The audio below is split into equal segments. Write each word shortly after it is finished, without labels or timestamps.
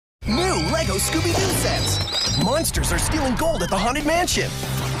LEGO Scooby-Doo sets. Monsters are stealing gold at the Haunted Mansion.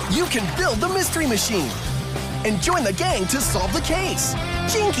 You can build the Mystery Machine and join the gang to solve the case.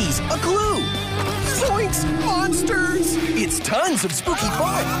 Jinkies, a clue. Zoinks, monsters. It's tons of spooky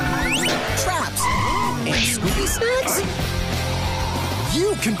fun. Traps and spooky snacks.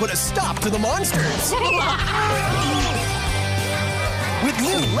 You can put a stop to the monsters. With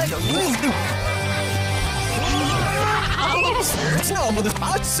new LEGO Snel met het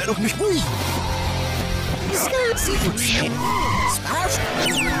paard op mich moei. Schaatsie goed spaars.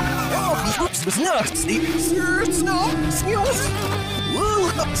 Oh, die hoeps was nachts. Die snel, snel.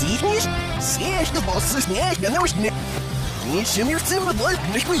 Zie je niet? Zie de boss is niet. Ja, nou is niet. Niet shimmer simmer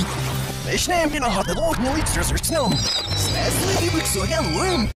bloed nicht moei. Ich neem je nog had het ook niet iets zo snel. Snel die moet zo gaan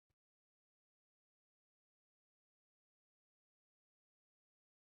doen.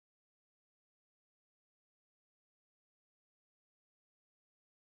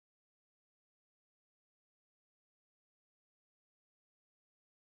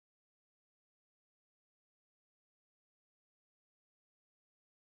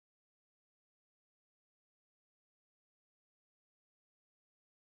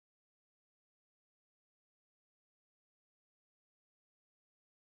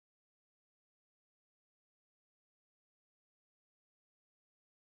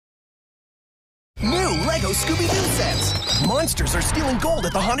 New LEGO Scooby-Doo sets. Monsters are stealing gold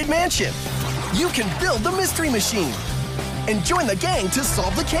at the Haunted Mansion. You can build the Mystery Machine and join the gang to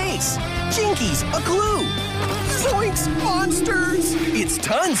solve the case. Jinkies, a clue. Zoinks, monsters. It's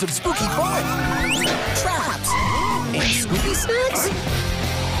tons of spooky fun. Traps and spooky snacks.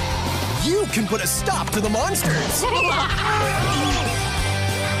 You can put a stop to the monsters.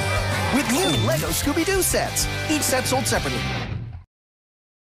 With new LEGO Scooby-Doo sets. Each set sold separately.